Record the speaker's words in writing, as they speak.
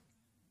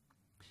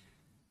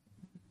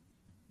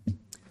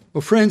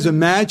Well, friends,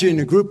 imagine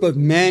a group of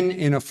men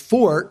in a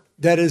fort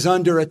that is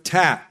under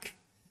attack.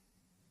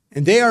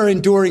 And they are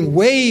enduring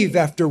wave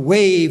after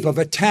wave of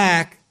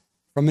attack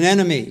from an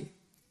enemy.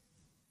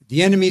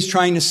 The enemy is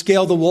trying to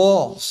scale the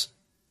walls,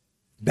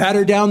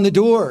 batter down the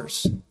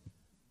doors,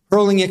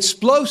 hurling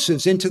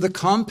explosives into the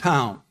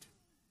compound.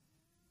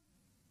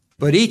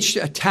 But each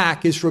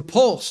attack is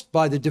repulsed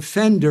by the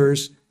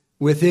defenders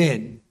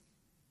within.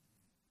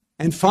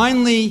 And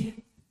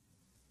finally,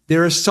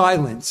 there is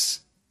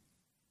silence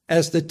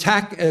as the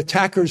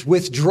attackers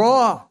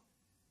withdraw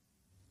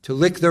to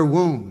lick their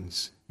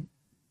wounds.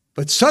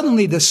 But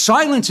suddenly the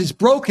silence is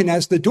broken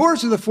as the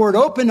doors of the fort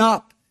open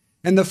up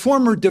and the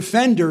former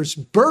defenders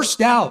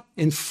burst out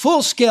in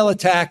full-scale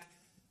attack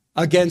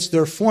against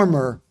their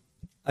former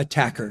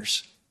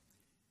attackers.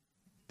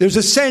 There's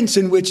a sense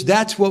in which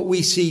that's what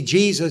we see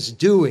Jesus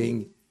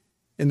doing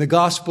in the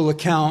gospel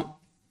account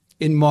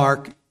in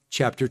Mark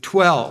chapter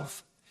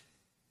 12.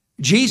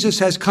 Jesus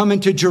has come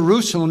into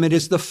Jerusalem. It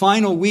is the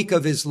final week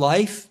of his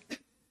life.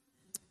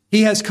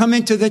 He has come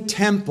into the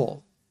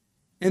temple,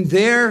 and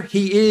there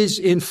he is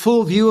in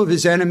full view of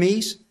his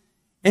enemies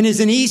and is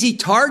an easy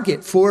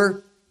target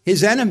for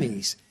his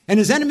enemies. And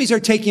his enemies are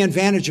taking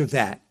advantage of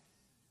that.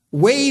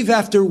 Wave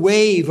after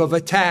wave of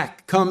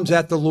attack comes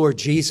at the Lord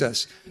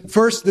Jesus.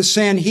 First, the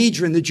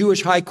Sanhedrin, the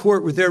Jewish high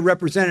court with their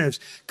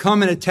representatives,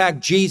 come and attack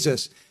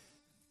Jesus,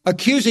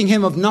 accusing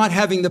him of not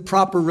having the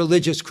proper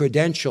religious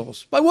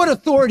credentials. By what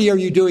authority are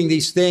you doing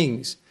these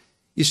things?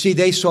 You see,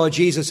 they saw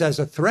Jesus as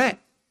a threat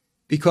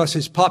because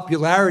his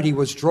popularity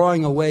was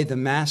drawing away the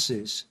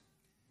masses.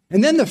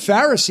 And then the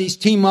Pharisees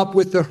team up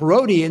with the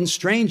Herodians,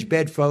 strange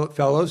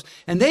bedfellows,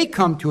 and they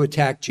come to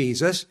attack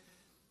Jesus,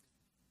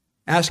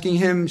 asking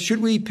him, should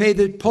we pay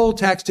the poll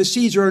tax to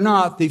Caesar or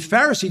not? The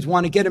Pharisees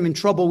want to get him in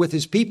trouble with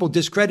his people,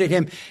 discredit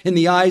him in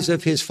the eyes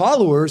of his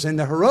followers, and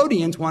the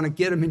Herodians want to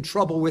get him in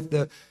trouble with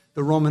the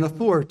Roman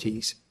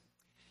authorities.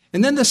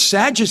 And then the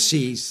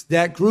Sadducees,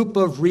 that group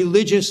of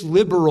religious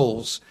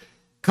liberals,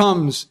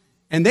 comes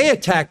and they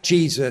attack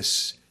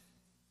Jesus.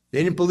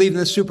 They didn't believe in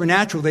the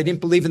supernatural. They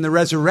didn't believe in the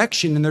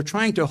resurrection. And they're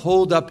trying to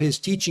hold up his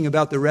teaching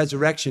about the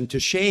resurrection to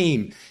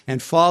shame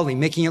and folly,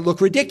 making it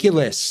look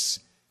ridiculous.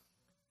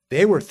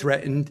 They were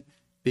threatened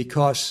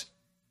because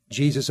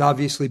Jesus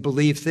obviously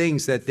believed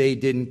things that they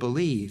didn't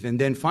believe. And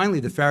then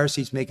finally, the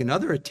Pharisees make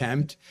another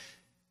attempt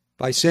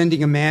by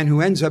sending a man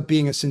who ends up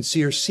being a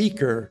sincere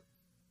seeker.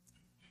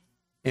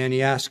 And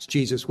he asks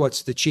Jesus,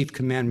 what's the chief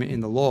commandment in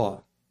the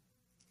law?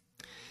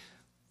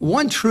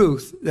 One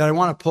truth that I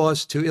want to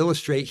pause to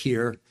illustrate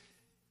here,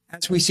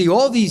 as we see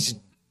all these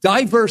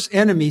diverse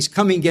enemies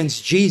coming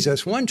against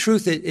Jesus, one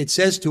truth it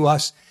says to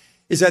us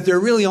is that there are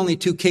really only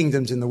two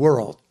kingdoms in the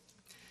world.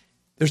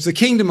 There's the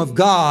kingdom of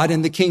God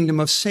and the kingdom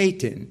of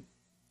Satan.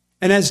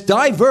 And as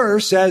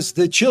diverse as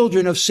the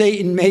children of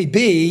Satan may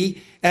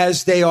be,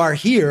 as they are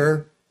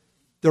here,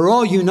 they're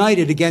all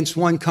united against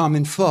one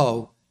common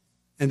foe,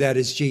 and that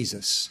is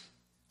Jesus.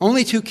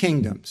 Only two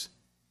kingdoms.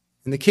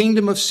 And the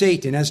kingdom of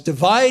Satan, as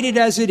divided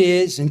as it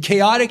is and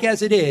chaotic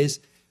as it is,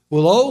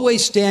 will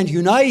always stand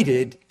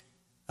united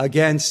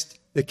against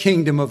the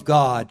kingdom of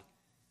God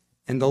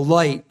and the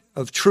light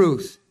of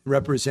truth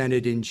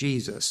represented in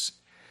Jesus.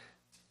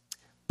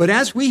 But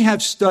as we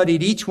have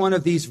studied each one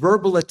of these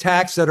verbal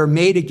attacks that are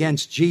made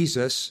against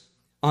Jesus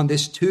on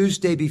this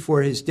Tuesday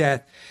before his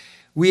death,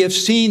 we have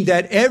seen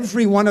that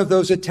every one of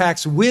those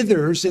attacks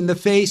withers in the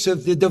face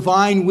of the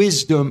divine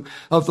wisdom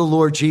of the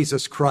Lord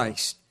Jesus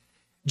Christ.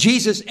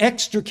 Jesus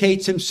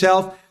extricates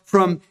himself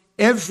from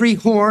every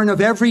horn of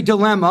every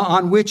dilemma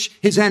on which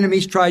his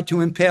enemies tried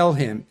to impale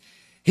him.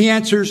 He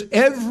answers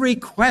every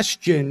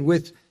question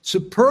with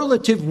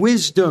superlative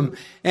wisdom,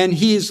 and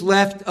he is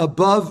left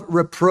above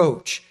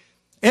reproach.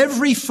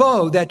 Every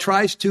foe that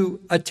tries to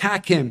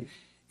attack him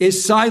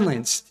is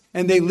silenced,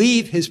 and they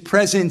leave his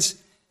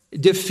presence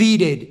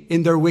defeated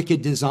in their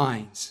wicked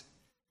designs.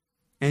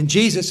 And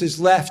Jesus is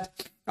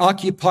left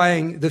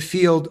occupying the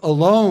field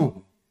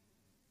alone,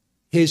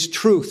 his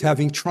truth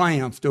having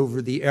triumphed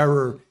over the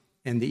error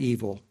and the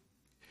evil.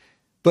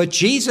 But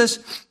Jesus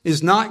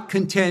is not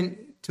content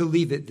to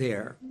leave it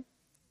there.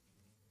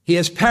 He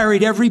has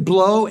parried every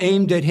blow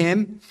aimed at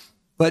him,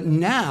 but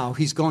now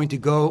he's going to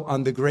go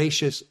on the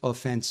gracious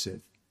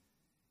offensive.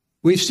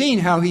 We've seen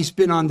how he's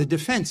been on the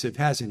defensive,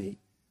 hasn't he?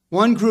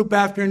 One group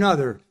after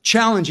another,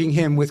 challenging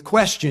him with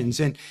questions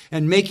and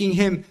putting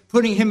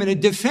him in a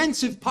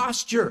defensive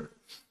posture.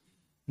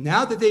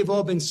 Now that they've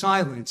all been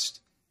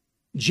silenced,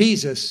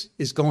 Jesus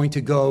is going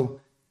to go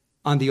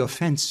on the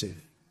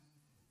offensive.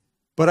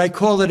 But I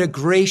call it a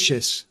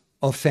gracious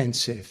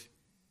offensive,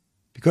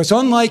 because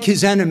unlike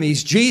his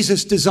enemies,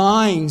 Jesus'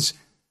 designs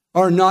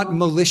are not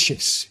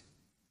malicious.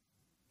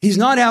 He's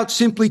not out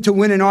simply to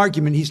win an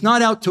argument. He's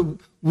not out to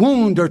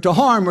wound or to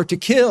harm or to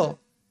kill.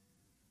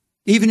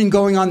 Even in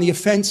going on the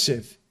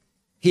offensive,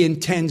 he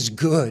intends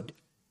good,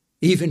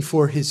 even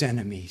for his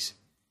enemies,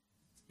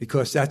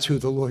 because that's who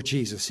the Lord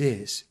Jesus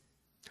is.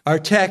 Our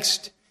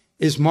text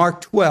is Mark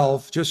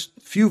 12, just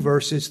a few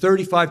verses,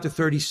 35 to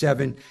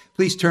 37.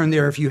 Please turn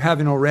there if you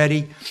haven't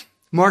already.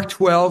 Mark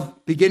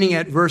 12, beginning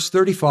at verse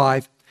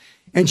 35.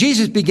 And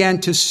Jesus began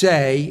to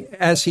say,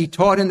 as he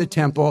taught in the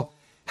temple,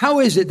 how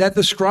is it that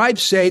the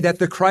scribes say that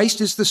the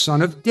Christ is the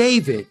son of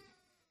David?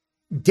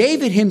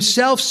 David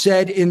himself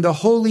said in the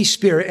Holy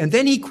Spirit, and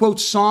then he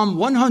quotes Psalm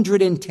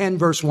 110,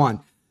 verse 1.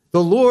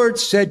 The Lord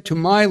said to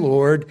my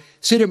Lord,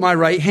 sit at my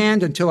right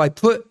hand until I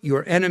put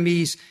your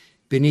enemies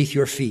beneath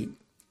your feet.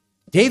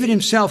 David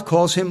himself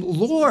calls him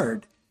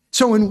Lord.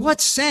 So in what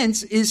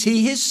sense is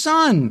he his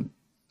son?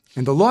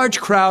 And the large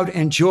crowd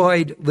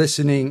enjoyed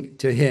listening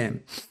to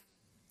him.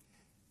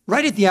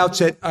 Right at the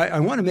outset, I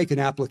want to make an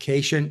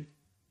application.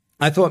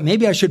 I thought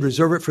maybe I should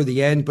reserve it for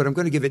the end, but I'm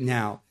going to give it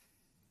now.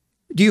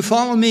 Do you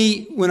follow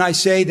me when I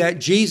say that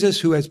Jesus,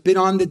 who has been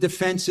on the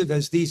defensive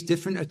as these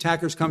different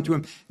attackers come to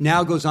him,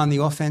 now goes on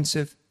the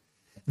offensive?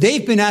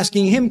 They've been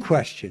asking him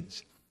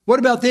questions. What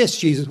about this,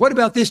 Jesus? What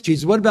about this,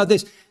 Jesus? What about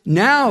this?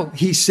 Now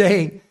he's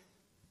saying,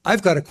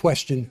 I've got a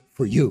question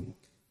for you.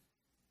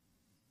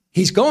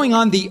 He's going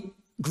on the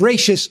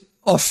gracious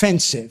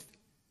offensive.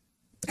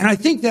 And I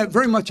think that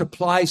very much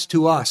applies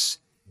to us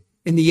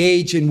in the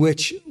age in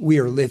which we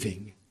are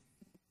living.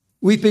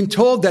 We've been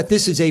told that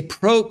this is a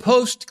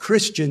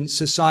post-Christian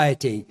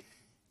society,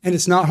 and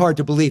it's not hard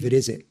to believe it,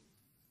 is it?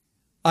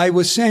 I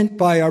was sent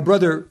by our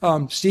brother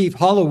Steve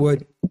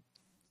Hollywood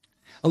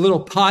a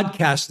little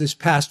podcast this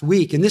past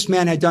week, and this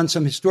man had done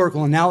some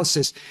historical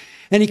analysis,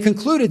 and he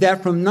concluded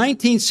that from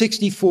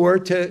 1964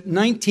 to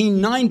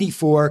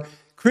 1994,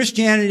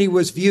 Christianity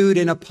was viewed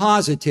in a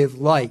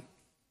positive light.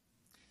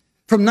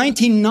 From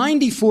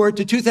 1994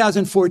 to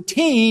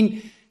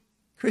 2014,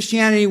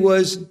 Christianity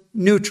was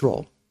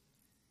neutral.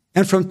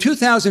 And from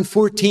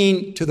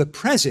 2014 to the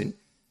present,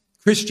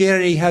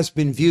 Christianity has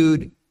been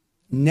viewed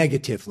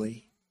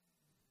negatively.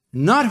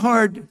 Not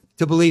hard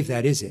to believe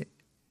that, is it?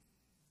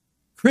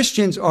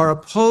 Christians are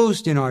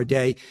opposed in our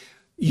day.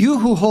 You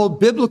who hold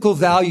biblical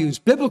values,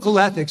 biblical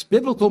ethics,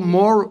 biblical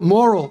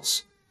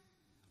morals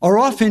are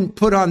often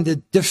put on the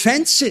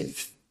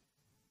defensive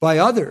by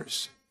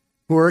others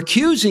who are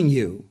accusing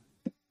you.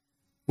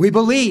 We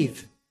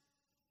believe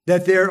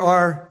that there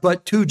are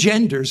but two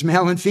genders,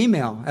 male and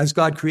female, as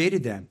God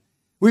created them.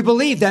 We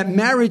believe that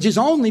marriage is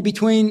only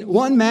between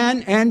one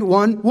man and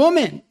one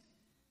woman.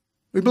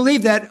 We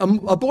believe that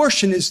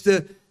abortion is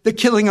the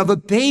killing of a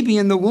baby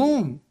in the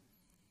womb.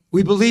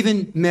 We believe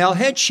in male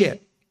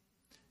headship,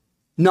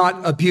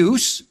 not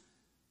abuse,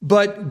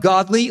 but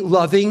godly,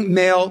 loving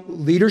male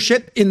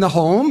leadership in the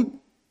home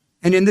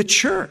and in the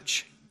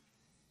church.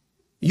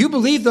 You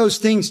believe those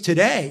things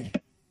today,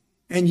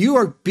 and you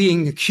are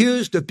being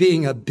accused of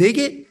being a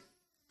bigot,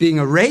 being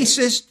a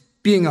racist,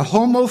 being a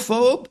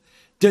homophobe,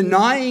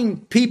 denying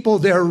people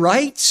their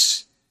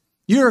rights.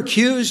 You're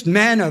accused,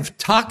 men, of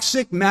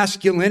toxic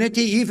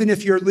masculinity, even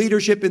if your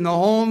leadership in the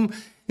home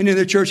and in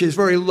the church is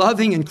very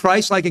loving and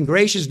Christ-like and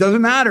gracious.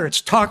 Doesn't matter. It's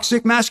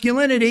toxic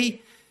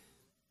masculinity.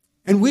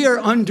 And we are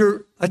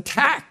under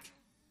attack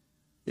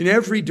in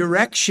every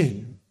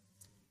direction.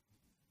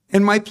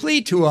 And my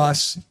plea to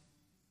us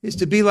is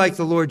to be like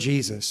the Lord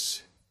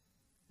Jesus.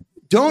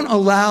 Don't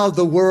allow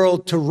the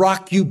world to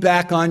rock you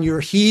back on your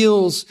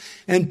heels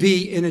and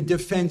be in a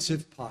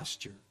defensive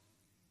posture.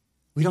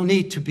 We don't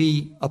need to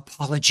be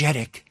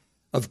apologetic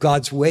of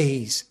God's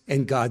ways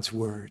and God's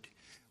word.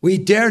 We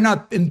dare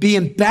not be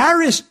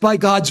embarrassed by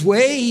God's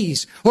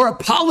ways or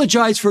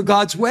apologize for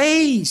God's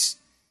ways.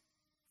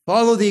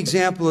 Follow the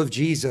example of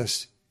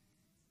Jesus.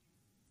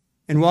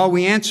 And while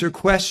we answer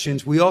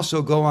questions, we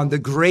also go on the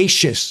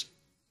gracious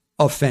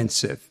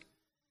offensive.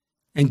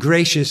 And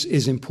gracious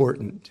is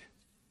important.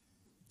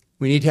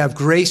 We need to have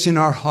grace in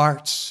our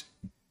hearts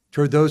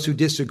toward those who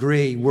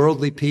disagree,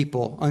 worldly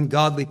people,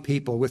 ungodly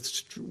people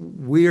with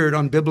weird,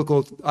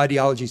 unbiblical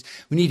ideologies.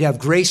 We need to have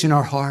grace in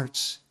our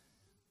hearts,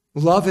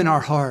 love in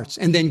our hearts,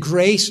 and then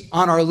grace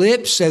on our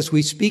lips as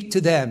we speak to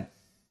them.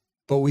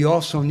 But we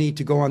also need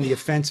to go on the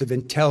offensive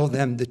and tell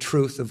them the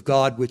truth of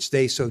God, which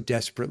they so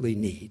desperately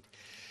need.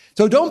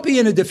 So don't be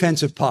in a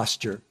defensive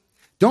posture.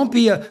 Don't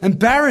be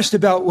embarrassed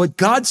about what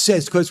God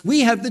says, because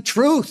we have the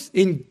truth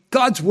in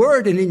God's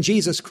word and in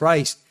Jesus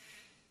Christ.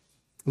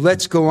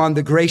 Let's go on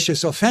the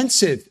gracious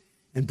offensive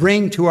and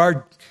bring to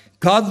our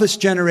godless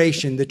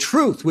generation the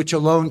truth which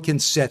alone can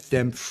set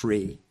them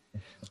free.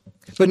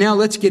 But now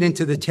let's get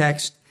into the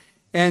text.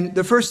 And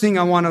the first thing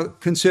I want to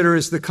consider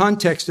is the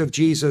context of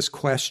Jesus'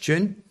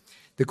 question,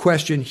 the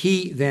question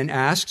he then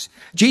asks.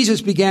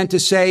 Jesus began to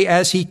say,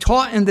 as he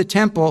taught in the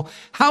temple,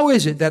 how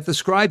is it that the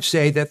scribes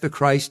say that the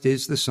Christ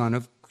is the son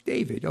of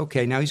David?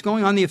 Okay, now he's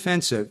going on the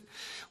offensive.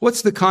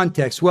 What's the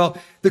context? Well,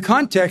 the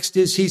context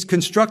is he's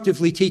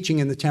constructively teaching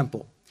in the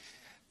temple.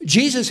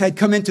 Jesus had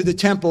come into the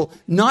temple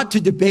not to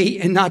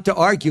debate and not to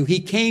argue. He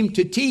came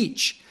to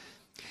teach.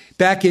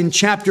 Back in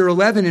chapter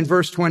 11 and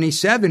verse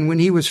 27, when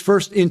he was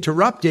first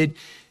interrupted,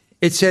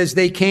 it says,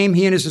 they came,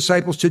 he and his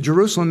disciples, to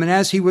Jerusalem, and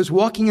as he was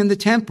walking in the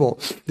temple,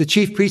 the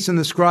chief priests and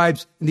the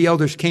scribes and the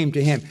elders came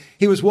to him.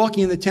 He was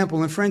walking in the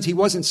temple, and friends, he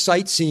wasn't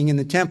sightseeing in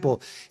the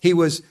temple. He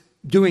was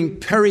doing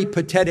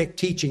peripatetic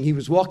teaching. He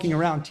was walking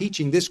around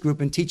teaching this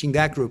group and teaching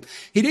that group.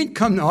 He didn't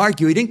come to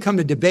argue. He didn't come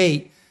to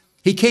debate.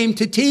 He came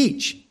to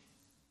teach,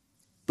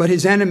 but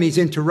his enemies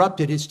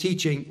interrupted his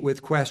teaching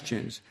with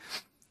questions.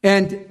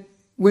 And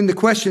when the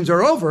questions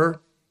are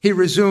over, he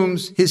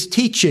resumes his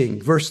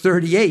teaching. Verse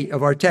 38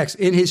 of our text.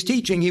 In his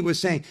teaching, he was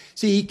saying,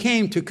 see, he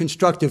came to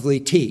constructively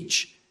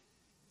teach.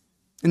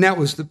 And that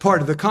was the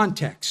part of the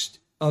context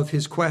of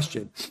his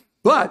question.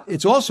 But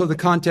it's also the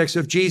context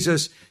of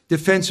Jesus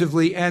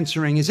defensively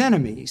answering his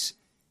enemies.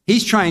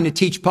 He's trying to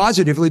teach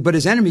positively, but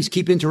his enemies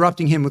keep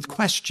interrupting him with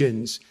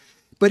questions.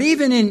 But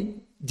even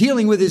in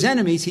dealing with his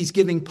enemies, he's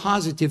giving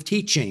positive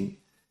teaching.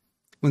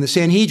 When the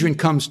Sanhedrin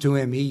comes to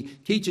him, he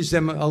teaches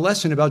them a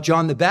lesson about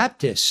John the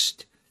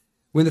Baptist.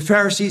 When the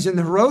Pharisees and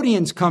the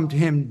Herodians come to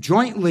him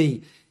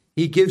jointly,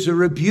 he gives a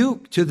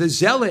rebuke to the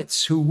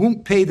zealots who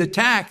won't pay the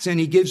tax, and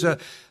he gives a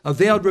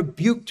veiled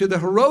rebuke to the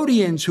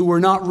Herodians who were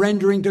not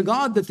rendering to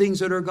God the things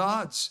that are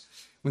God's.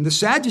 When the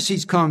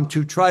Sadducees come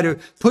to try to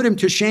put him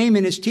to shame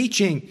in his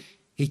teaching,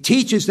 he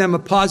teaches them a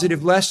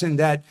positive lesson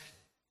that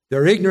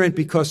they're ignorant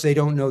because they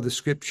don't know the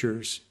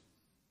scriptures.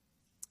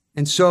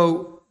 And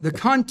so the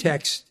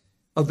context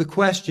of the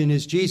question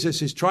is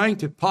Jesus is trying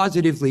to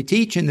positively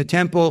teach in the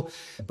temple,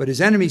 but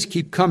his enemies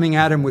keep coming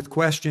at him with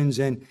questions,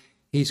 and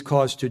he's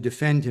caused to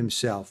defend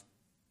himself.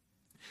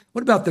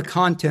 What about the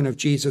content of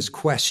Jesus'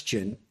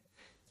 question?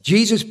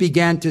 Jesus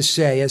began to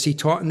say, as he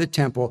taught in the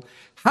temple,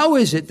 how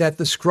is it that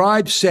the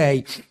scribes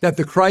say that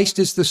the Christ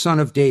is the son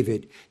of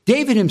David?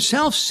 David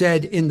himself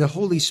said in the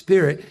Holy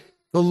Spirit,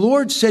 the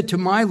Lord said to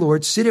my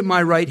Lord, sit at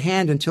my right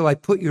hand until I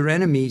put your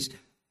enemies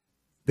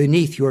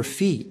beneath your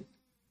feet.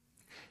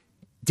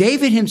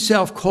 David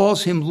himself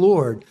calls him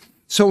Lord.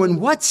 So in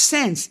what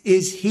sense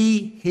is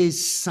he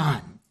his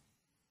son?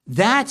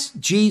 That's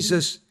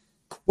Jesus'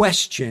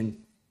 question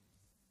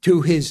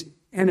to his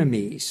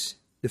enemies,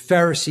 the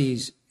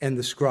Pharisees and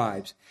the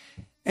scribes.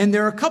 And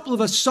there are a couple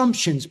of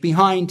assumptions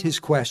behind his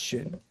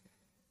question.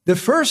 The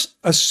first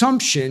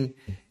assumption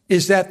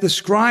is that the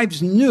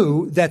scribes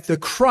knew that the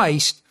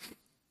Christ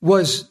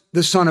was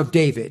the son of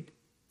David.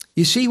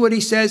 You see what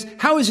he says?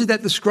 How is it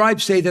that the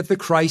scribes say that the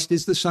Christ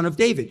is the son of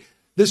David?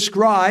 The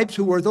scribes,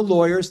 who were the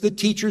lawyers, the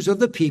teachers of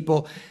the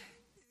people,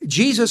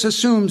 Jesus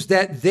assumes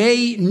that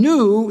they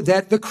knew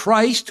that the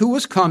Christ who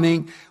was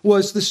coming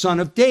was the son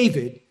of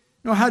David.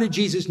 Now, how did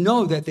Jesus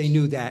know that they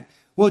knew that?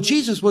 Well,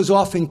 Jesus was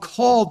often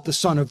called the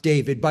son of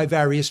David by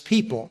various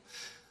people.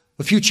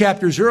 A few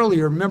chapters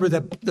earlier, remember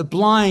that the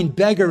blind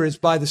beggar is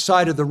by the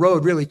side of the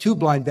road, really two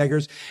blind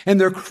beggars, and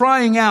they're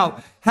crying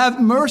out, have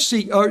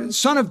mercy, or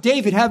son of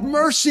David, have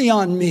mercy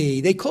on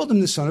me. They called him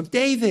the son of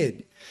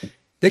David.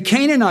 The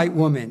Canaanite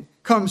woman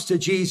comes to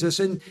Jesus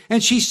and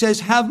she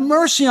says, have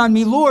mercy on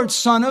me, Lord,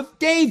 son of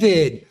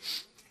David.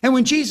 And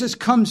when Jesus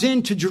comes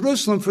into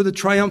Jerusalem for the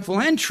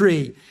triumphal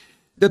entry,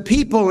 the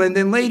people and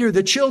then later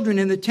the children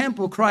in the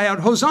temple cry out,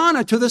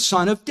 Hosanna to the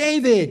son of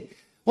David.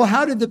 Well,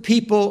 how did the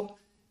people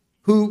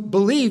who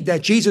believed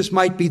that Jesus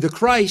might be the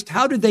Christ,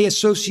 how did they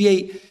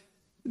associate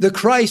the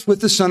Christ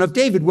with the son of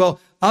David? Well,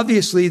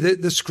 obviously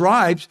the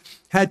scribes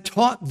had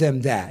taught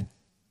them that.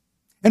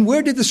 And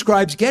where did the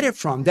scribes get it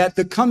from? That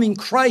the coming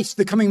Christ,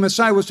 the coming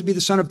Messiah, was to be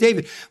the son of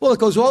David? Well, it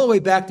goes all the way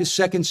back to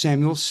 2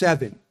 Samuel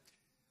 7,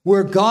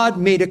 where God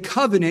made a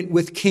covenant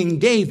with King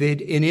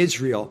David in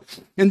Israel.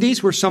 And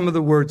these were some of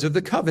the words of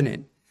the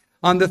covenant.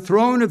 On the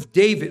throne of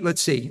David,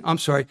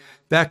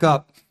 back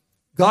up.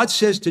 God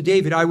says to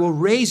David, I will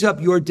raise up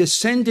your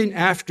descendant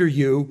after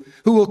you,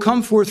 who will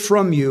come forth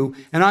from you,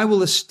 and I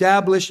will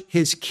establish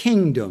his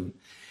kingdom.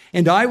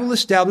 And I will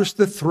establish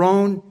the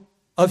throne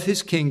of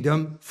his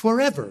kingdom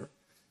forever.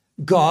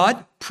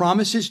 God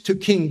promises to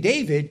King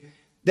David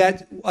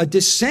that a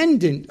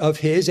descendant of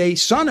his, a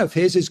son of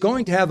his, is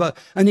going to have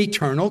an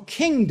eternal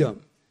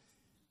kingdom.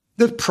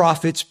 The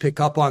prophets pick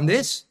up on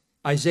this.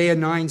 Isaiah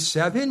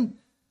 9:7,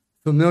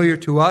 familiar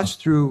to us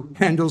through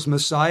Handel's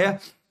Messiah.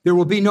 There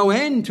will be no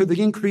end to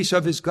the increase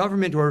of his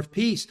government or of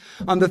peace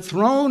on the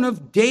throne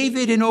of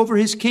David and over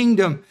his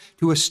kingdom,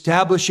 to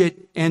establish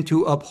it and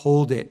to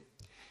uphold it.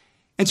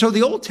 And so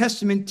the Old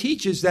Testament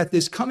teaches that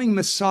this coming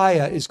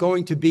Messiah is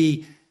going to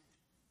be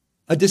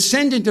a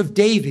descendant of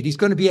David. He's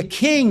going to be a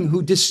king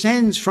who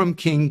descends from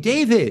King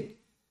David.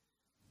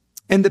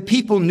 And the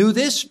people knew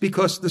this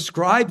because the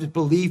scribes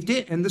believed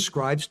it, and the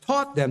scribes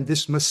taught them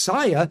this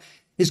Messiah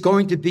is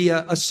going to be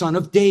a son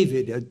of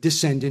David, a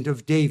descendant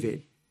of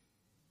David.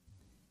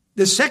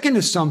 The second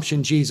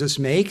assumption Jesus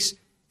makes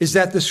is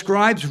that the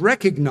scribes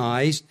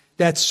recognized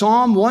that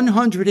Psalm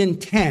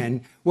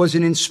 110 was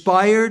an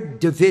inspired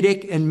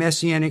Davidic and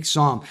messianic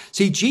psalm.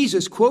 See,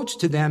 Jesus quotes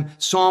to them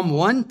Psalm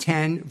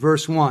 110,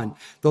 verse 1.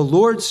 The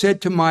Lord said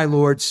to my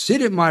Lord,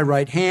 sit at my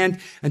right hand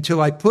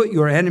until I put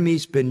your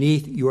enemies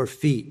beneath your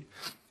feet.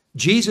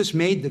 Jesus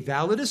made the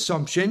valid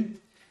assumption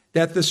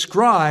that the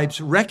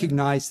scribes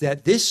recognized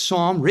that this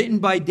psalm written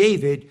by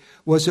David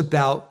was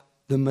about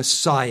the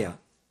Messiah.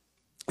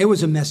 It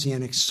was a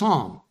messianic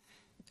psalm.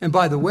 And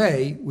by the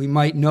way, we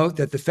might note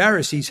that the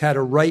Pharisees had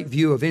a right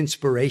view of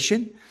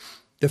inspiration.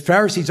 The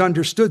Pharisees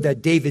understood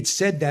that David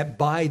said that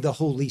by the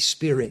Holy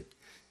Spirit.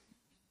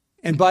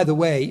 And by the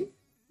way,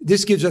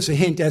 This gives us a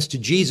hint as to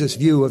Jesus'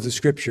 view of the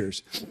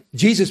scriptures.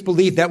 Jesus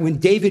believed that when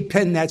David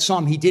penned that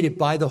psalm, he did it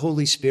by the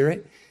Holy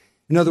Spirit.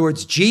 In other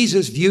words,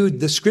 Jesus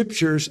viewed the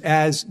scriptures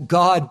as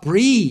God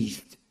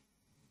breathed.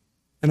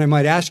 And I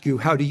might ask you,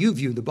 how do you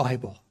view the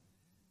Bible?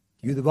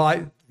 Do you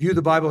view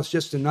the Bible as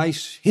just a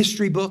nice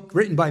history book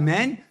written by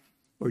men?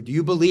 Or do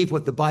you believe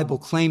what the Bible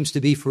claims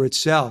to be for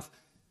itself?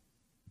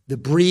 The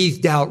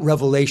breathed out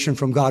revelation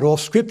from God. All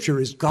scripture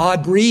is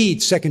God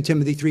breathed, 2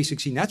 Timothy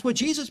 3:16. That's what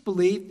Jesus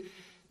believed.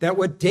 That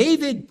what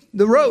David,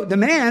 the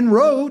man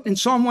wrote in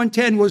Psalm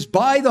 110 was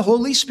by the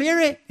Holy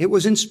Spirit. It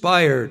was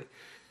inspired.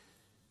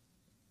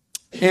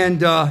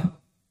 And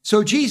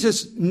so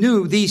Jesus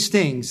knew these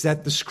things,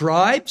 that the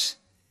scribes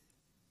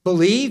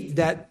believed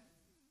that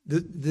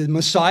the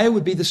Messiah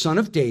would be the son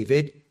of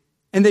David,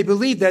 and they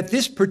believed that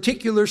this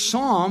particular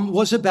psalm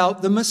was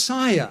about the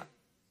Messiah.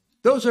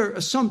 Those are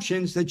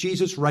assumptions that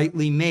Jesus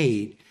rightly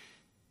made.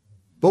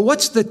 But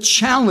what's the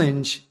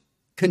challenge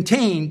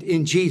contained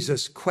in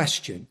Jesus'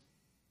 question?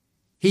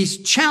 He's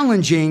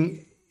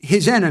challenging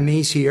his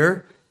enemies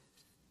here.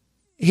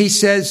 He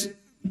says,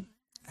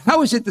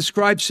 how is it the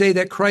scribes say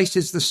that Christ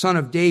is the son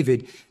of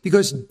David?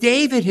 Because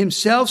David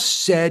himself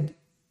said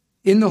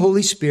in the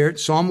Holy Spirit,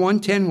 Psalm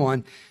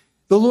 110:1,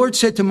 the Lord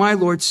said to my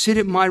Lord, sit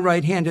at my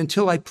right hand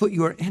until I put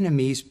your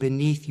enemies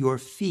beneath your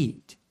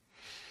feet.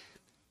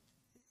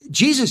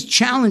 Jesus'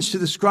 challenge to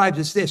the scribes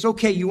is this.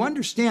 Okay, you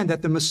understand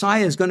that the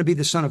Messiah is going to be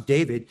the son of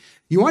David.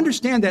 You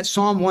understand that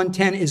Psalm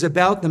 110 is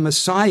about the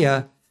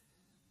Messiah,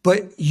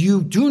 but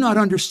you do not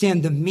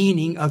understand the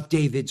meaning of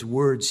David's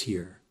words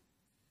here.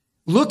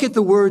 Look at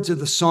the words of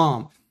the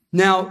psalm.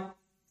 Now,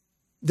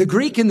 the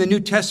Greek in the New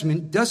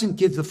Testament doesn't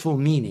give the full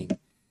meaning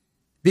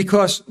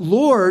because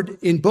Lord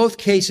in both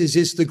cases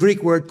is the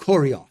Greek word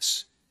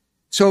kurios.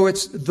 So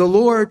it's the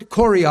Lord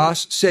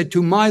kurios said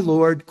to my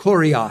Lord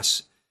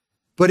kurios.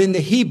 But in the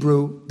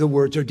Hebrew, the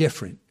words are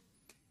different.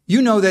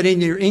 You know that in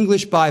your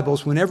English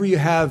Bibles, whenever you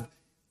have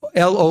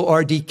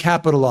L-O-R-D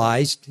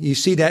capitalized, you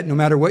see that no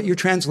matter what your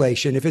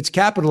translation, if it's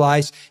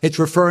capitalized, it's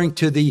referring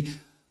to the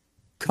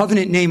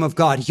covenant name of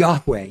God,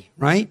 Yahweh,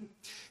 right?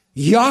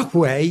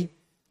 Yahweh,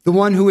 the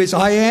one who is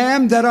I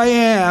am that I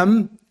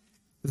am,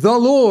 the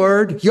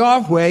Lord,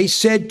 Yahweh,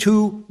 said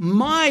to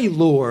my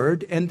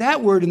Lord, and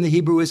that word in the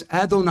Hebrew is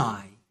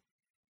Adonai.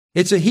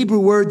 It's a Hebrew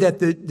word that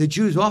the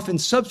Jews often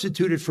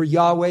substituted for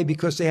Yahweh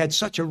because they had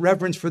such a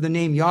reverence for the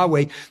name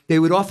Yahweh. They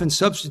would often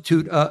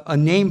substitute a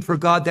name for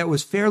God that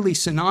was fairly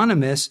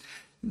synonymous,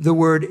 the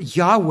word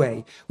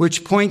Yahweh,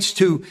 which points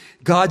to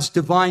God's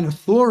divine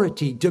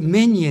authority,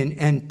 dominion,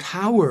 and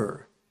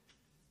power.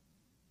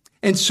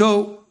 And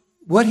so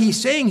what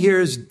he's saying here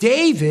is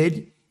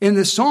David in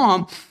the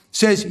psalm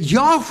says,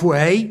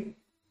 Yahweh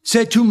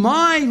said to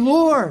my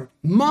Lord,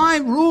 my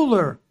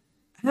ruler,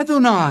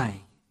 Adonai.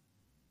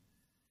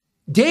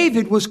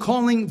 David was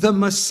calling the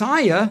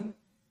Messiah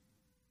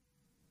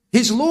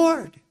his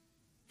Lord,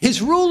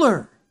 his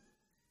ruler.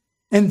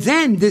 And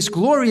then this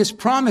glorious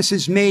promise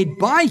is made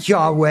by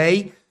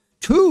Yahweh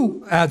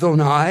to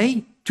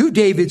Adonai, to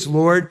David's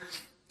Lord,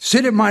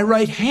 sit at my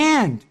right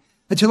hand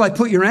until I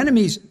put your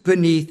enemies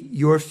beneath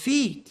your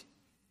feet.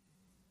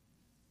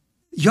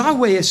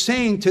 Yahweh is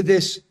saying to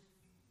this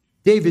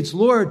David's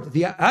Lord,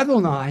 the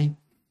Adonai,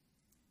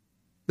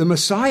 the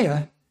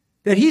Messiah,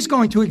 that he's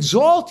going to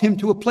exalt him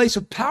to a place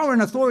of power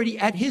and authority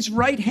at his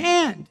right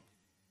hand.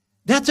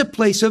 That's a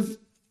place of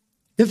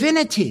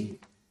divinity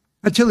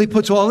until he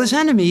puts all his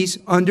enemies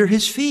under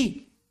his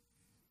feet.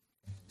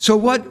 So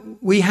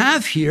what we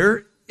have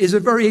here is a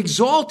very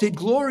exalted,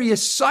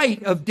 glorious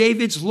sight of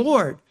David's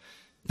Lord,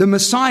 the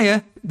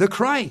Messiah, the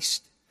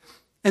Christ.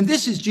 And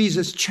this is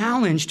Jesus'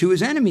 challenge to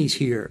his enemies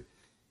here.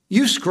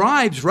 You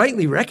scribes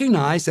rightly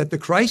recognize that the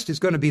Christ is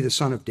going to be the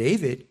son of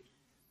David.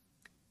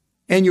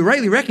 And you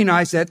rightly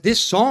recognize that this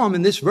psalm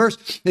and this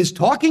verse is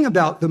talking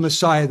about the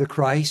Messiah, the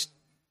Christ,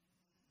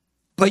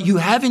 but you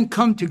haven't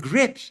come to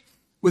grips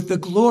with the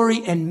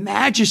glory and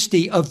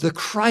majesty of the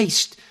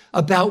Christ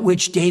about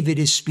which David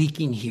is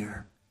speaking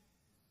here.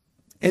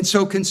 And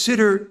so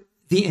consider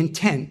the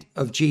intent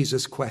of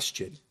Jesus'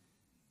 question.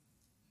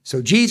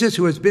 So Jesus,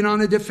 who has been on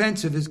the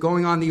defensive, is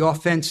going on the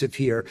offensive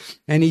here,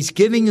 and he's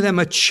giving them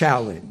a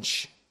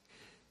challenge.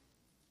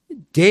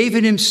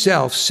 David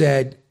himself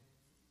said,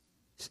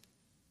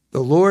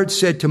 the Lord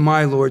said to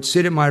my Lord,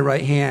 sit at my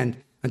right hand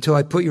until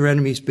I put your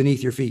enemies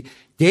beneath your feet.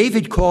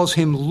 David calls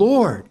him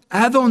Lord,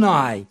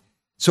 Adonai.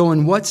 So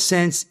in what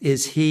sense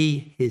is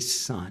he his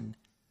son?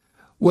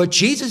 What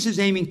Jesus is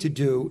aiming to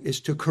do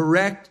is to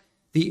correct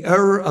the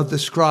error of the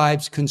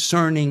scribes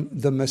concerning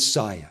the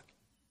Messiah.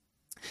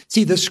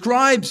 See, the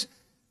scribes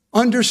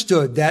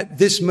understood that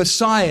this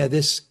Messiah,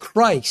 this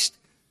Christ,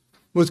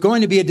 was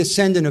going to be a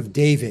descendant of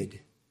David.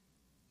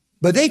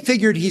 But they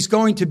figured he's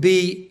going to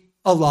be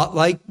a lot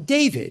like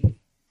David.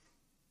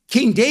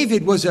 King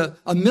David was a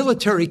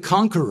military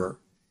conqueror.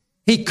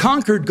 He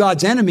conquered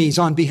God's enemies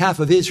on behalf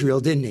of Israel,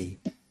 didn't he?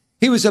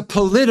 He was a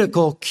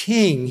political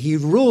king. He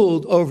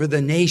ruled over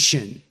the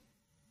nation.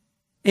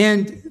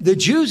 And the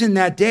Jews in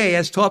that day,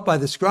 as taught by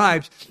the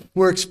scribes,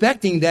 were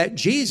expecting that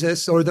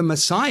Jesus or the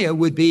Messiah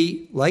would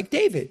be like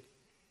David.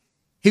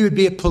 He would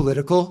be a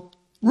political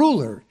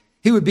ruler.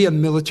 He would be a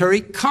military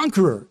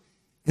conqueror.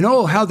 And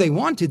oh, how they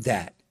wanted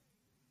that.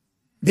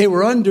 They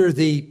were under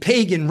the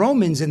pagan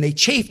Romans and they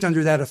chafed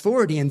under that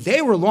authority. And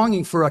they were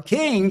longing for a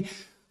king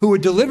who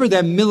would deliver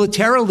them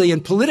militarily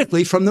and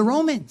politically from the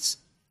Romans.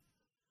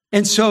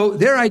 And so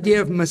their idea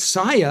of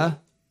Messiah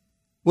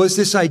was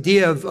this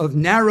idea of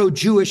narrow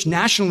Jewish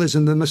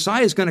nationalism. The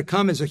Messiah is going to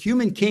come as a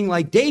human king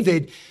like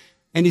David,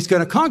 and he's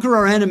going to conquer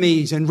our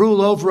enemies and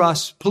rule over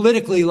us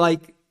politically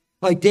like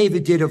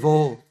David did of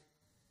old.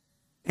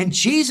 And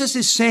Jesus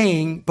is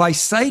saying, by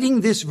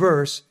citing this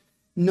verse,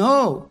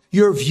 no,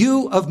 your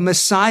view of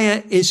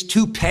Messiah is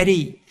too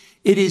petty.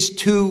 It is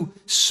too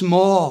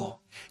small.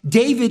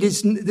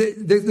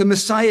 The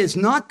Messiah is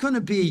not going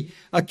to be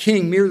a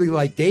king merely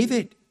like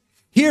David.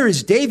 Here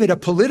is David, a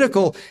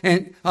political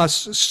and a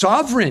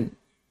sovereign,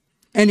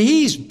 and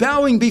he's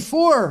bowing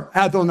before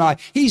Adonai.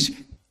 He's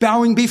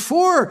bowing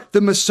before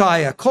the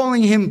Messiah,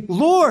 calling him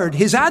Lord,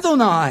 his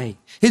Adonai,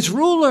 his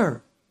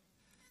ruler.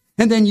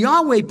 And then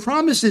Yahweh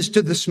promises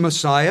to this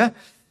Messiah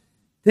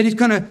that he's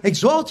going to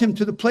exalt him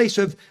to the place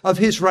of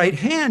his right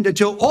hand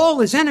until all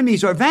his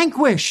enemies are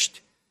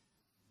vanquished.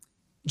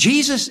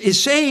 Jesus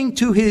is saying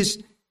to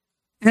his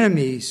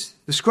enemies,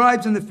 the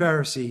scribes and the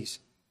Pharisees,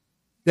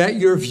 that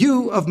your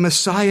view of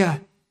Messiah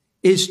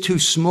is too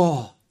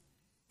small.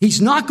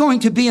 He's not going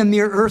to be a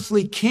mere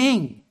earthly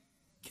king.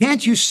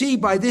 Can't you see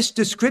by this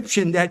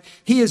description that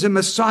he is a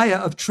Messiah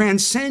of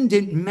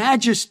transcendent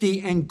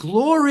majesty and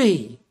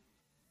glory?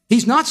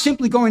 He's not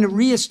simply going to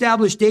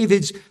reestablish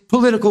David's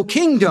political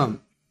kingdom,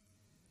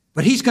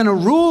 but he's going to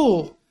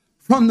rule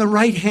from the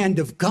right hand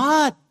of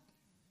God.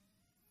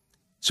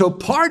 So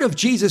part of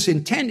Jesus'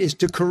 intent is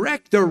to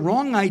correct their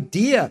wrong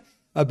idea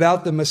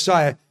about the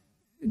Messiah.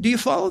 Do you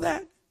follow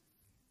that?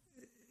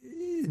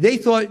 They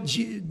thought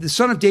the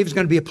son of David is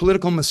going to be a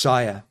political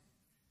Messiah,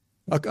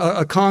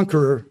 a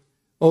conqueror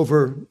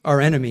over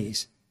our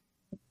enemies.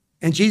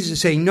 And Jesus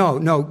is saying,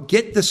 no,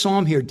 get the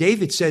psalm here.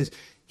 David says,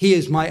 he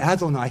is my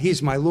Adonai, he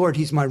is my Lord,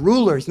 he's my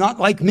ruler. He's not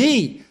like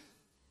me,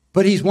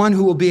 but he's one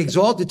who will be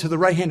exalted to the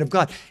right hand of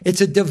God.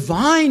 It's a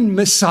divine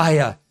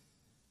Messiah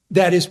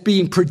that is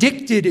being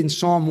predicted in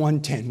Psalm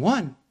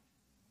 110:1.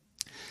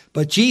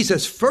 But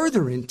Jesus'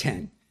 further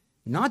intent,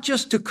 not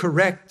just to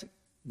correct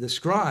the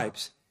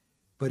scribes,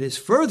 but his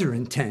further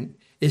intent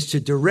is to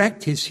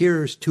direct his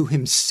hearers to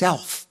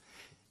himself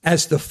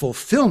as the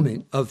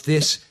fulfillment of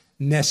this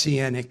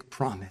messianic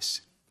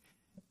promise.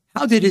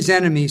 How did his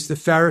enemies, the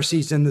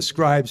Pharisees and the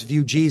scribes,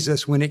 view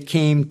Jesus when it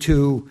came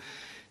to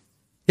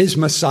his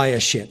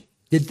messiahship?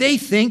 Did they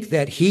think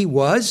that he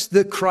was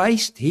the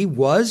Christ? He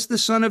was the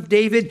son of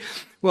David?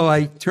 Well,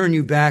 I turn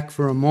you back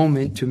for a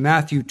moment to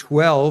Matthew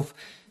 12,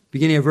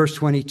 beginning of verse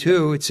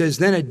 22. It says,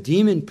 then a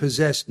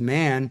demon-possessed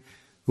man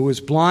who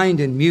was blind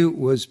and mute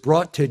was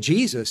brought to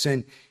Jesus,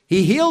 and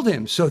he healed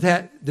him so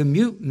that the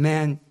mute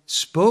man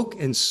spoke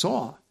and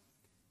saw.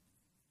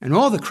 And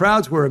all the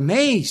crowds were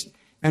amazed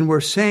and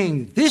were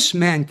saying, this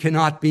man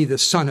cannot be the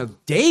son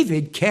of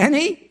David, can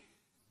he?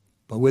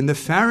 But when the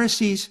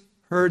Pharisees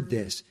heard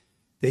this,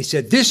 they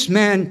said, this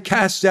man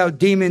casts out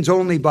demons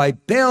only by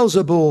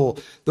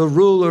Beelzebul, the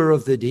ruler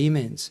of the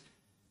demons.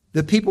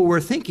 The people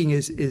were thinking,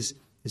 is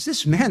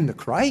this man the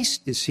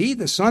Christ? Is he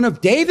the son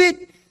of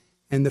David?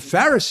 And the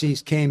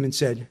Pharisees came and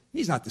said,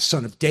 he's not the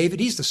son of David,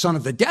 he's the son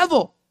of the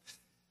devil.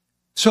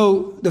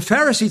 So the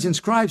Pharisees and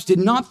scribes did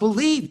not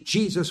believe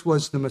Jesus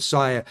was the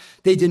Messiah.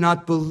 They did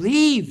not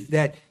believe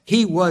that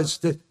he was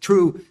the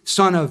true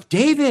son of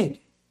David.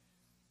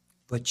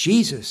 But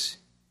Jesus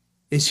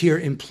is here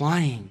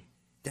implying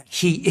that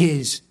he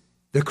is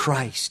the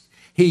Christ.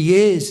 He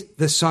is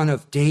the son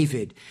of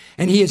David.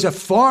 And he is a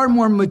far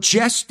more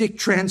majestic,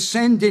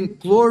 transcendent,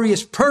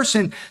 glorious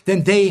person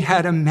than they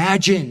had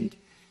imagined.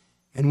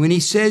 And when he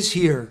says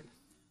here,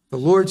 the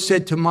Lord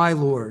said to my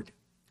Lord,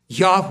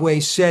 Yahweh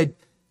said,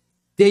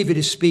 David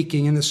is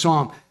speaking in the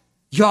psalm,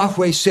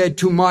 Yahweh said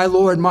to my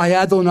Lord, my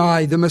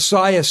Adonai, the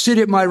Messiah, sit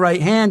at my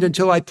right hand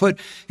until I put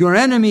your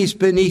enemies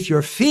beneath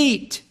your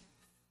feet.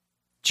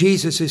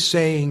 Jesus is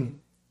saying,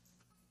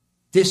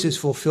 this is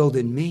fulfilled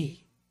in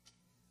me.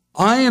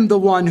 I am the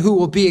one who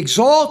will be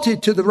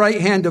exalted to the right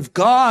hand of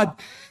God,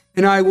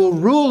 and I will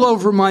rule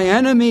over my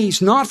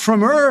enemies, not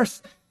from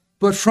earth,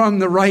 but from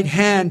the right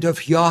hand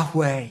of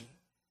Yahweh.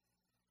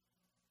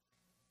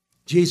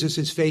 Jesus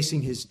is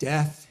facing his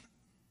death.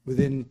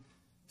 Within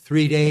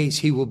 3 days,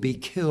 he will be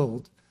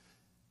killed.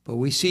 But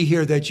we see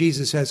here that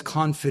Jesus has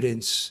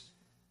confidence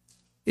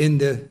in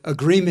the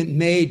agreement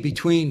made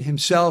between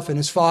himself and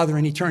his Father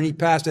in eternity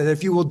past, that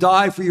if you will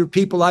die for your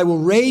people, I will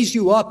raise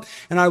you up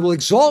and I will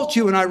exalt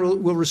you and I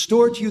will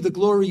restore to you the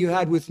glory you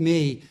had with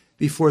me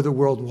before the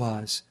world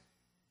was.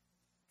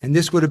 And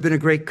this would have been a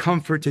great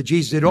comfort to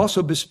Jesus. It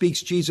also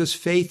bespeaks Jesus'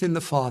 faith in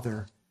the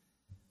Father.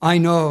 I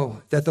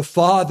know that the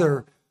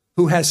Father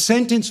who has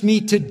sentenced me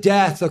to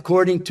death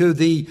according to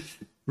the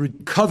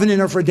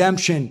covenant of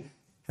redemption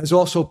has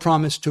also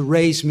promised to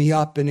raise me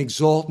up and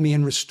exalt me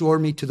and restore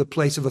me to the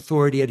place of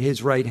authority at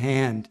his right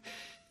hand.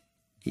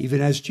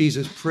 Even as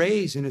Jesus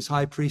prays in his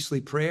high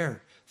priestly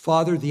prayer,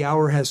 Father, the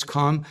hour has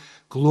come.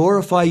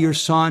 Glorify your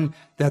Son,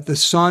 that the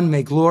Son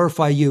may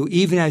glorify you,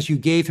 even as you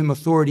gave him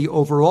authority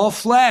over all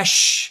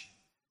flesh.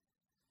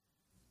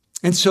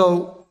 And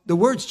so the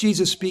words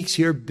Jesus speaks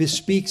here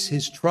bespeaks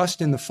his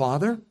trust in the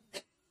Father,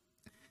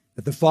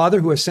 that the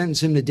Father who has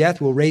sentenced him to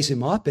death will raise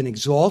him up and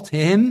exalt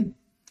him.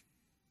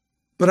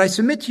 But I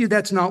submit to you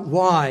that's not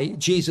why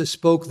Jesus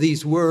spoke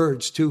these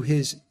words to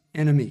his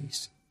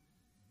enemies.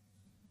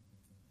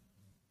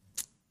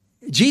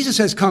 Jesus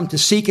has come to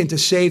seek and to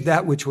save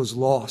that which was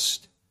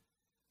lost.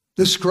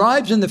 The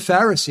scribes and the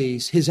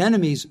Pharisees, his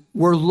enemies,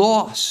 were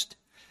lost.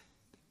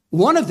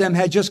 One of them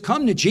had just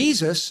come to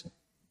Jesus,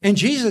 and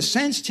Jesus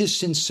sensed his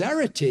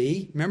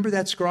sincerity. Remember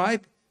that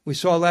scribe we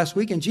saw last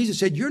week? And Jesus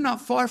said, "You're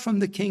not far from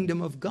the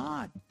kingdom of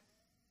God."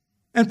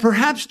 And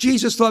perhaps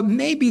Jesus thought,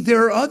 maybe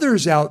there are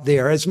others out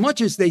there, as much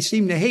as they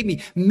seem to hate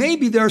me,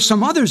 maybe there are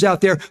some others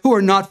out there who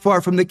are not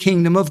far from the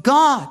kingdom of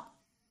God.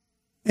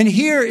 And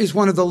here is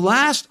one of the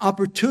last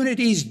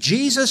opportunities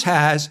Jesus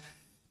has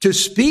to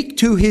speak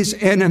to his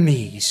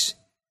enemies.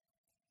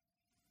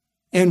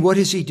 And what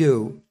does he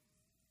do?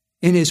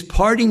 In his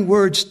parting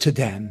words to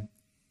them,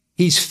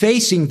 he's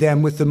facing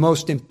them with the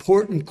most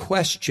important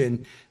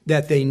question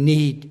that they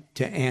need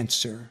to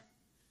answer.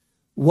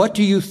 What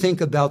do you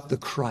think about the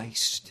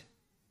Christ?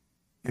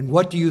 And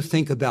what do you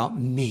think about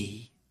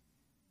me?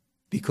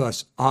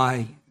 Because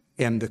I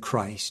am the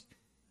Christ.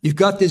 You've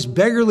got this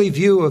beggarly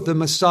view of the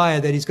Messiah,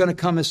 that he's going to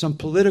come as some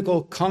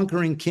political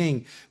conquering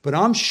king. But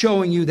I'm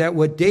showing you that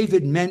what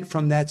David meant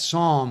from that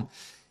psalm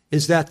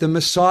is that the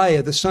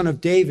Messiah, the son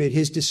of David,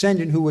 his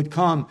descendant who would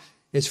come,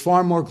 is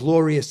far more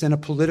glorious than a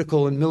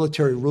political and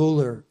military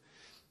ruler.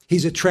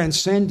 He's a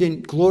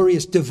transcendent,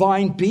 glorious,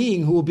 divine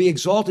being who will be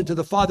exalted to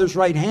the Father's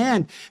right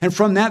hand. And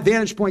from that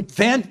vantage point,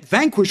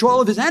 vanquish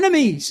all of his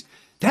enemies.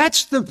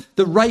 That's the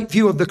right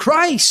view of the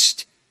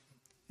Christ.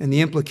 And the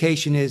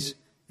implication is,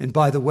 and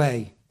by the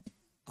way,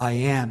 I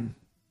am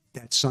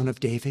that son of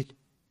David.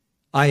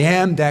 I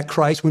am that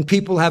Christ. When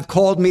people have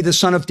called me the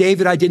son of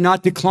David, I did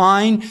not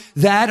decline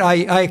that.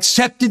 I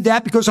accepted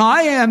that because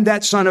I am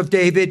that son of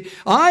David.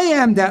 I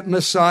am that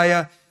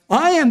Messiah.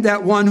 I am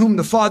that one whom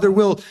the Father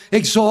will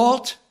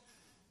exalt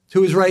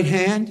to his right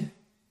hand,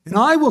 and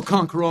I will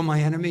conquer all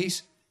my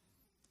enemies.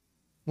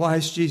 Why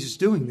is Jesus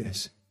doing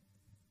this?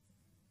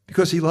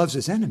 Because he loves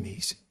his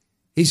enemies.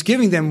 He's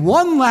giving them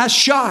one last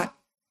shot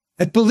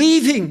at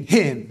believing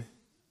him.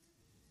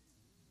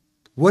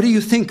 What do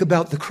you think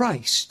about the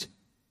Christ?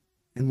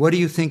 And what do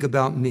you think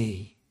about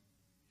me?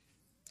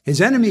 His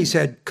enemies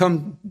had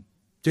come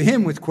to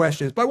him with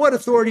questions. By what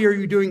authority are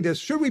you doing this?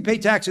 Should we pay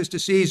taxes to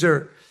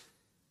Caesar?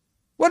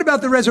 What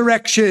about the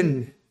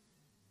resurrection?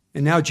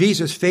 And now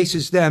Jesus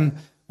faces them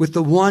with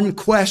the one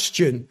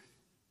question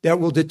that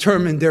will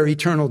determine their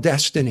eternal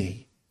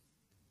destiny.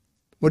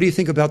 What do you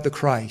think about the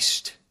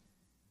Christ?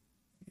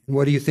 And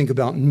what do you think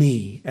about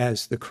me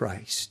as the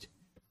Christ?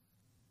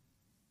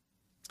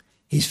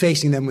 He's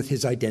facing them with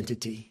his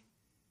identity.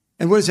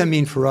 And what does that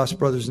mean for us,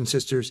 brothers and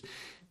sisters?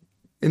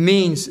 It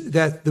means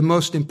that the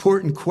most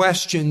important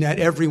question that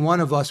every one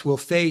of us will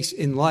face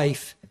in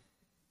life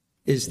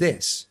is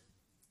this: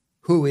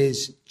 who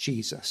is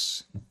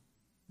Jesus?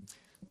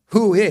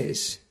 Who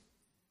is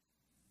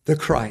the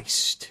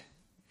Christ?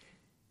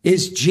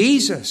 Is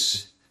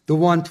Jesus the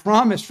one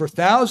promised for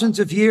thousands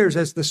of years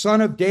as the Son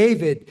of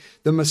David,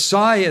 the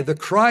Messiah, the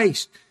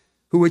Christ,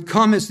 who would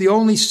come as the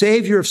only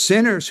Savior of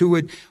sinners, who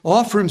would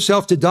offer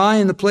himself to die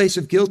in the place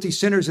of guilty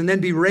sinners and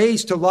then be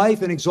raised to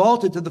life and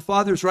exalted to the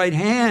Father's right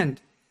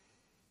hand?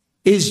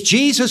 Is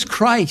Jesus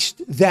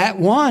Christ that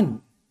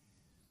one?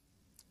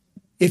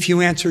 If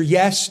you answer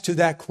yes to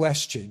that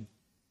question,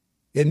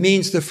 it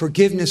means the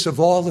forgiveness of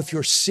all of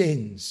your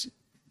sins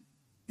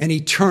and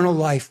eternal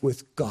life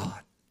with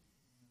God.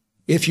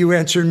 If you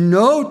answer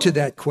no to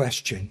that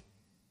question,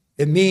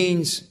 it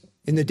means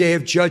in the day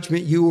of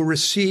judgment you will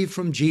receive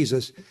from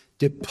Jesus,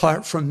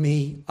 "Depart from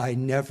me, I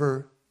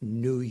never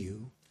knew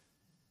you."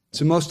 It's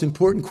the most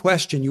important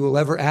question you will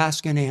ever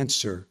ask and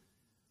answer.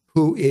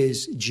 Who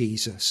is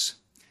Jesus?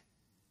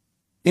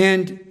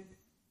 And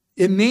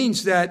it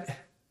means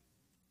that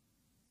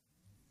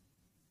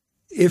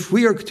if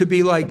we are to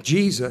be like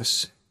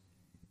Jesus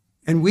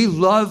and we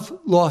love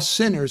lost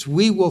sinners,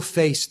 we will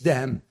face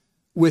them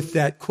with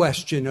that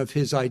question of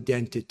his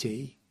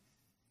identity.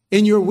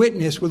 In your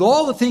witness, with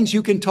all the things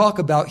you can talk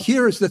about,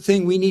 here is the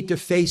thing we need to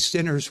face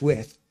sinners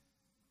with.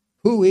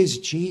 Who is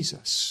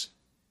Jesus?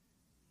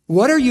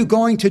 What are you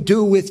going to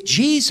do with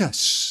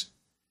Jesus?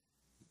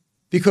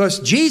 Because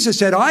Jesus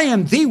said, "I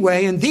am the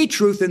way and the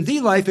truth and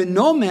the life, and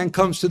no man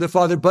comes to the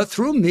Father but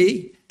through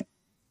me."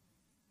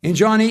 In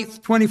John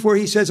 8:24,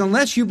 he says,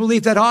 "Unless you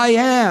believe that I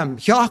am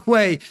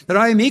Yahweh, that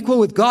I am equal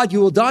with God, you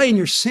will die in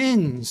your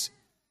sins."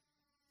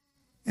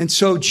 And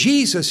so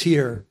Jesus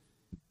here,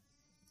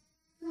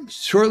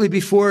 shortly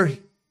before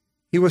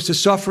he was to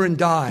suffer and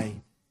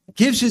die,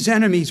 gives his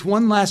enemies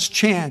one last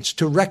chance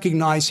to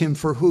recognize him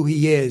for who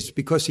he is,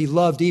 because he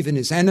loved even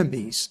his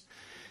enemies.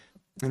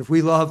 And if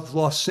we love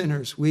lost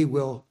sinners, we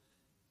will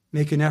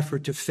make an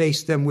effort to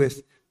face them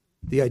with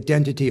the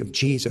identity of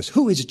Jesus.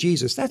 Who is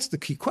Jesus? That's the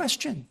key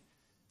question.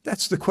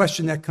 That's the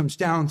question that comes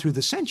down through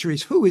the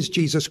centuries. Who is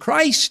Jesus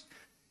Christ?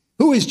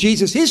 Who is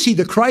Jesus? Is he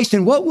the Christ?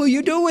 And what will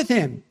you do with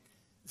him?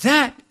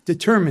 That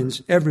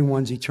determines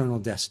everyone's eternal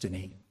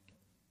destiny.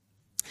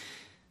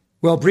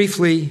 Well,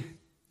 briefly,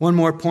 one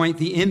more point,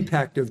 the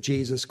impact of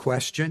Jesus'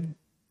 question.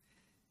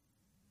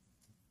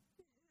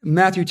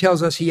 Matthew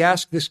tells us he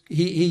asked this,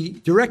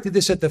 he directed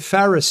this at the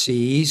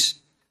Pharisees,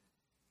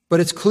 but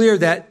it's clear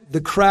that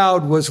the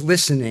crowd was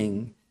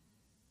listening.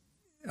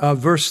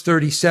 Verse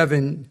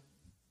 37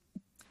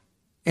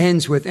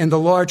 ends with, and the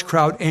large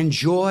crowd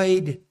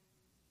enjoyed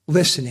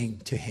listening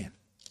to him.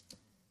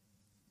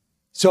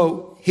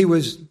 So he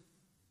was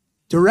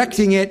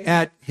directing it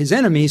at his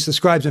enemies, the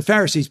scribes and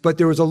Pharisees, but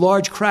there was a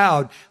large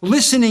crowd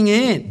listening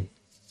in.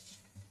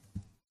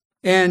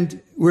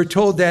 And we're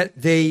told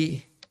that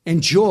they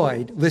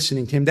enjoyed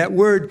listening to him. That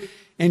word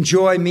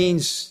enjoy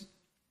means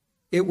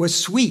it was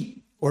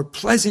sweet or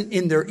pleasant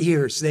in their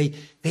ears. They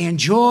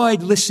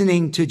enjoyed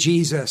listening to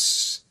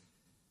Jesus.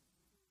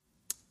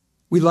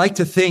 We like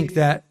to think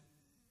that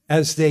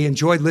as they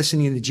enjoyed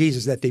listening to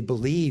Jesus, that they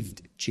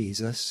believed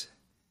Jesus.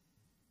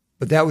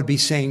 But that would be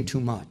saying too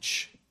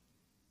much.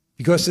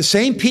 Because the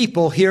same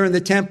people here in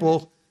the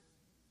temple,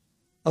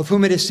 of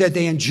whom it is said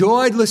they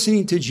enjoyed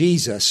listening to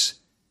Jesus,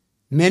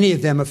 many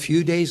of them a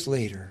few days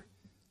later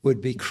would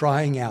be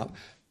crying out,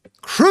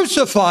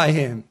 crucify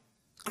him,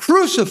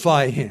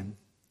 crucify him.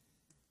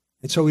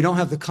 And so we don't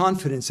have the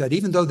confidence that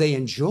even though they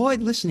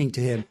enjoyed listening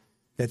to him,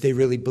 that they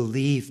really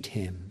believed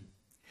him.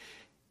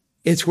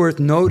 It's worth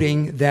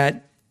noting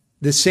that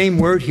the same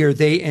word here,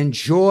 they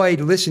enjoyed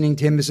listening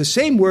to him, is the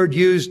same word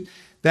used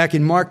back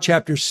in Mark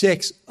chapter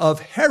 6 of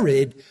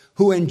Herod,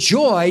 who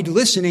enjoyed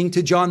listening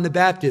to John the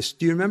Baptist.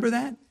 Do you remember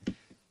that?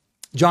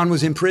 John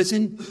was in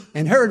prison,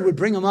 and Herod would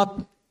bring him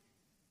up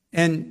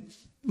and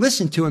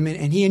listen to him,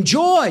 and he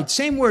enjoyed,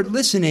 same word,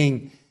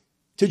 listening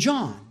to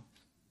John.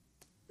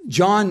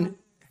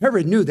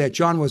 Herod knew that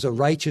John was a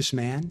righteous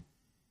man,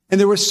 and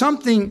there was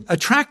something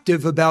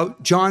attractive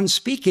about John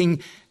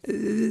speaking,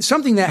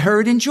 something that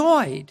Herod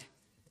enjoyed.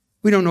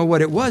 We don't know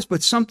what it was,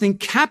 but something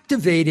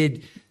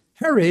captivated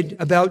Herod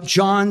about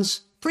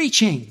John's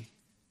preaching.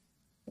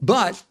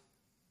 But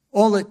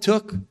all it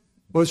took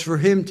was for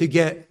him to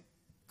get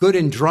good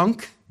and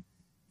drunk,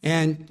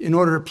 and in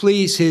order to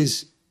please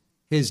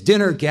his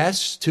dinner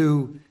guests,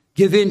 to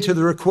give in to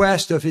the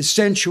request of his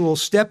sensual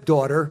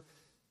stepdaughter,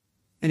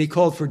 and he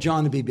called for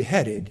John to be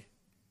beheaded.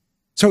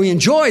 So he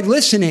enjoyed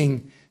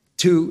listening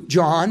to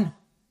John,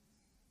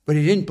 but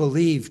he didn't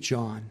believe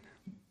John.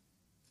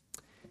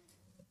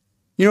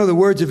 You know, the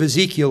words of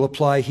Ezekiel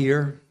apply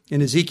here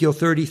in Ezekiel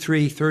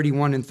 33,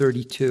 31, and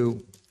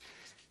 32,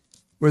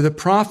 where the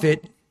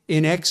prophet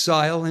in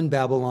exile in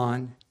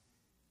Babylon,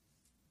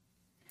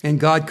 and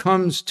God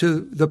comes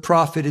to the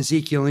prophet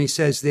Ezekiel and he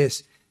says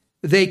this,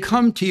 they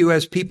come to you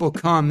as people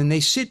come, and they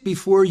sit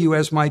before you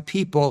as my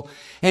people,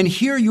 and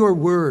hear your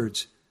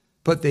words,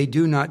 but they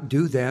do not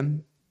do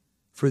them.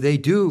 For they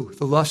do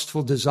the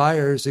lustful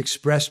desires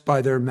expressed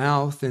by their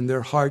mouth, and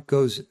their heart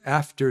goes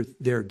after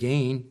their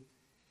gain.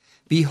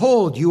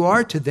 Behold, you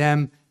are to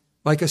them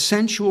like a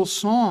sensual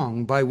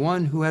song by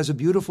one who has a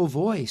beautiful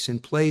voice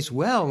and plays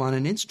well on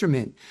an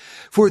instrument.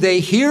 For they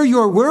hear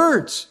your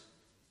words,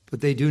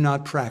 but they do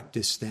not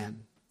practice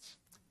them.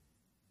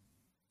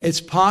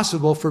 It's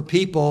possible for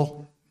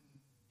people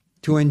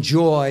to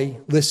enjoy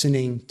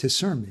listening to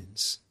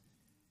sermons.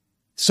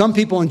 Some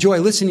people enjoy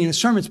listening to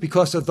sermons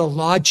because of the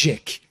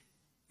logic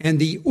and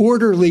the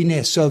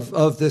orderliness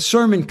of the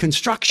sermon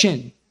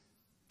construction.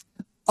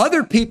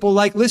 Other people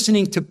like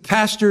listening to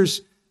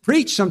pastors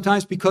preach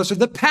sometimes because of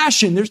the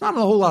passion. There's not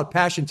a whole lot of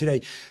passion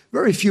today.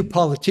 Very few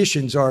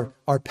politicians are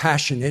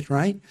passionate,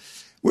 right?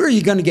 Where are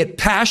you going to get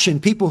passion?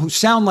 People who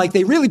sound like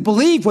they really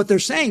believe what they're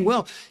saying.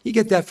 Well, you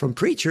get that from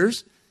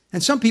preachers.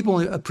 And some people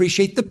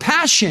appreciate the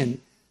passion.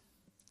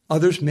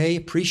 Others may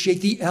appreciate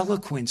the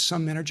eloquence.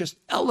 Some men are just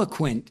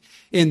eloquent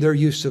in their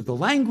use of the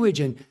language,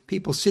 and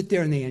people sit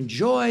there and they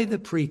enjoy the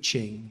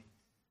preaching.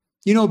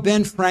 You know,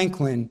 Ben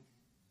Franklin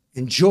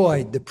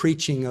enjoyed the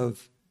preaching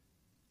of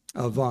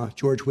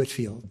George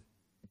Whitefield.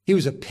 He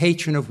was a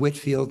patron of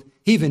Whitefield.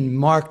 He even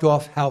marked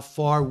off how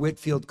far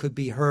Whitefield could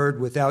be heard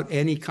without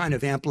any kind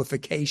of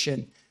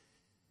amplification.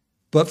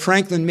 But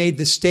Franklin made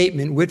the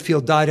statement,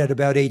 Whitefield died at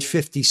about age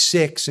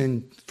 56,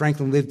 and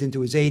Franklin lived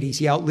into his 80s.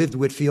 He outlived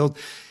Whitefield.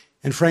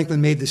 And Franklin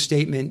made the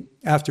statement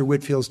after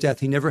Whitefield's death,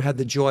 he never had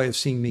the joy of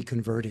seeing me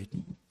converted.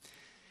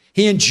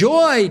 He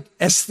enjoyed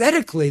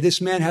aesthetically,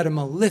 this man had a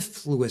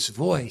mellifluous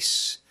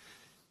voice.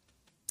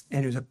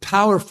 And he was a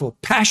powerful,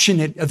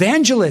 passionate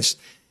evangelist.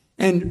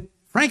 And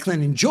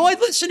Franklin enjoyed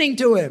listening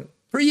to him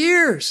for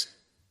years,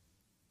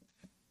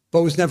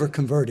 but was never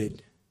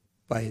converted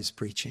by his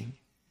preaching.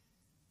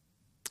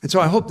 And so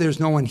I hope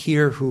there's no one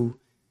here who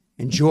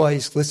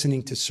enjoys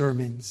listening to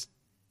sermons.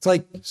 It's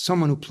like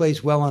someone who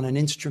plays well on an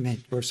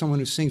instrument or someone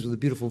who sings with a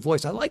beautiful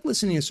voice. I like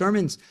listening to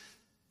sermons,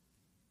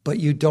 but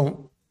you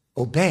don't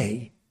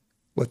obey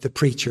what the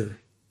preacher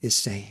is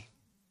saying.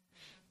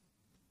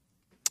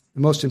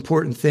 The most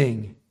important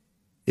thing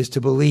is to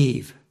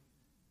believe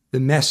the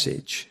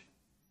message.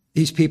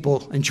 These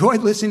people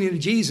enjoyed listening to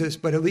Jesus,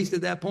 but at least at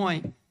that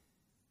point,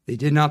 they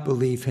did not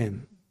believe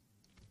him.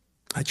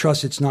 I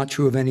trust it's not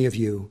true of any of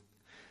you,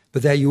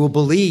 but that you will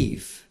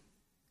believe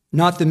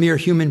not the mere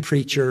human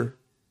preacher,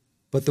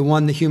 but the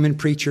one the human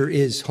preacher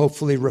is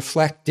hopefully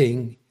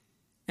reflecting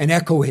and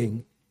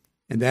echoing,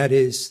 and that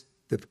is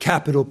the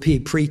capital P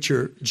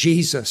preacher,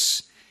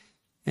 Jesus.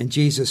 And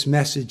Jesus'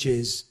 message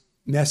is,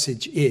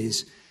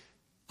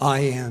 I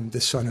am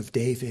the son of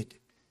David,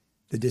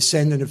 the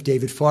descendant of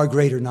David, far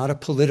greater, not a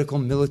political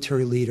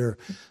military leader.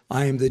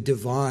 I am the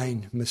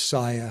divine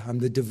Messiah. I'm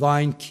the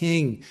divine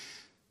King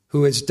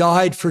who has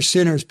died for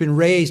sinners, been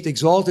raised,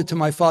 exalted to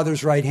my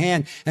Father's right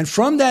hand. And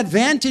from that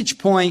vantage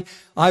point,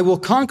 I will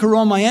conquer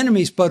all my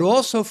enemies, but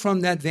also from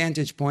that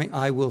vantage point,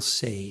 I will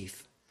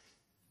save.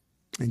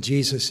 And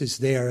Jesus is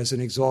there as an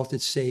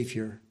exalted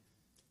Savior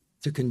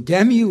to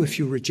condemn you if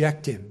you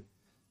reject him,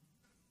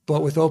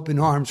 but with open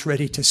arms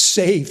ready to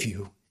save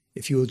you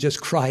if you will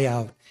just cry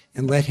out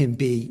and let him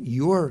be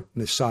your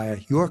Messiah,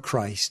 your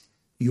Christ,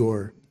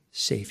 your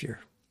Savior.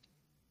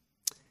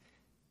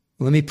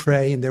 Let me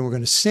pray, and then we're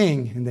going to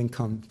sing and then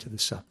come to the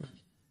supper.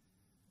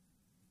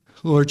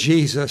 Lord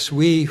Jesus,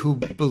 we who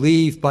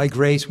believe by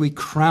grace, we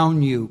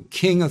crown you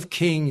King of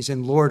Kings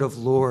and Lord of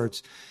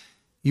Lords.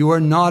 You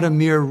are not a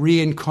mere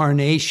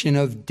reincarnation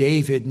of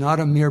David, not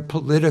a mere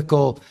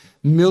political,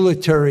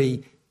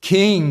 military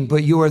king,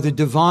 but you are the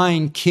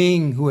divine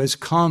King who has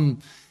come,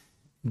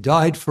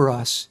 died for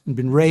us, and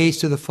been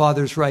raised to the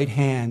Father's right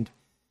hand.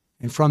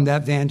 And from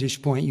that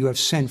vantage point, you have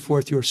sent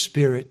forth your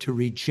Spirit to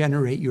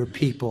regenerate your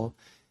people.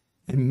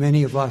 And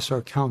many of us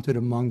are counted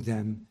among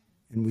them,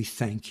 and we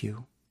thank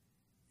you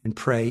and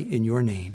pray in your name.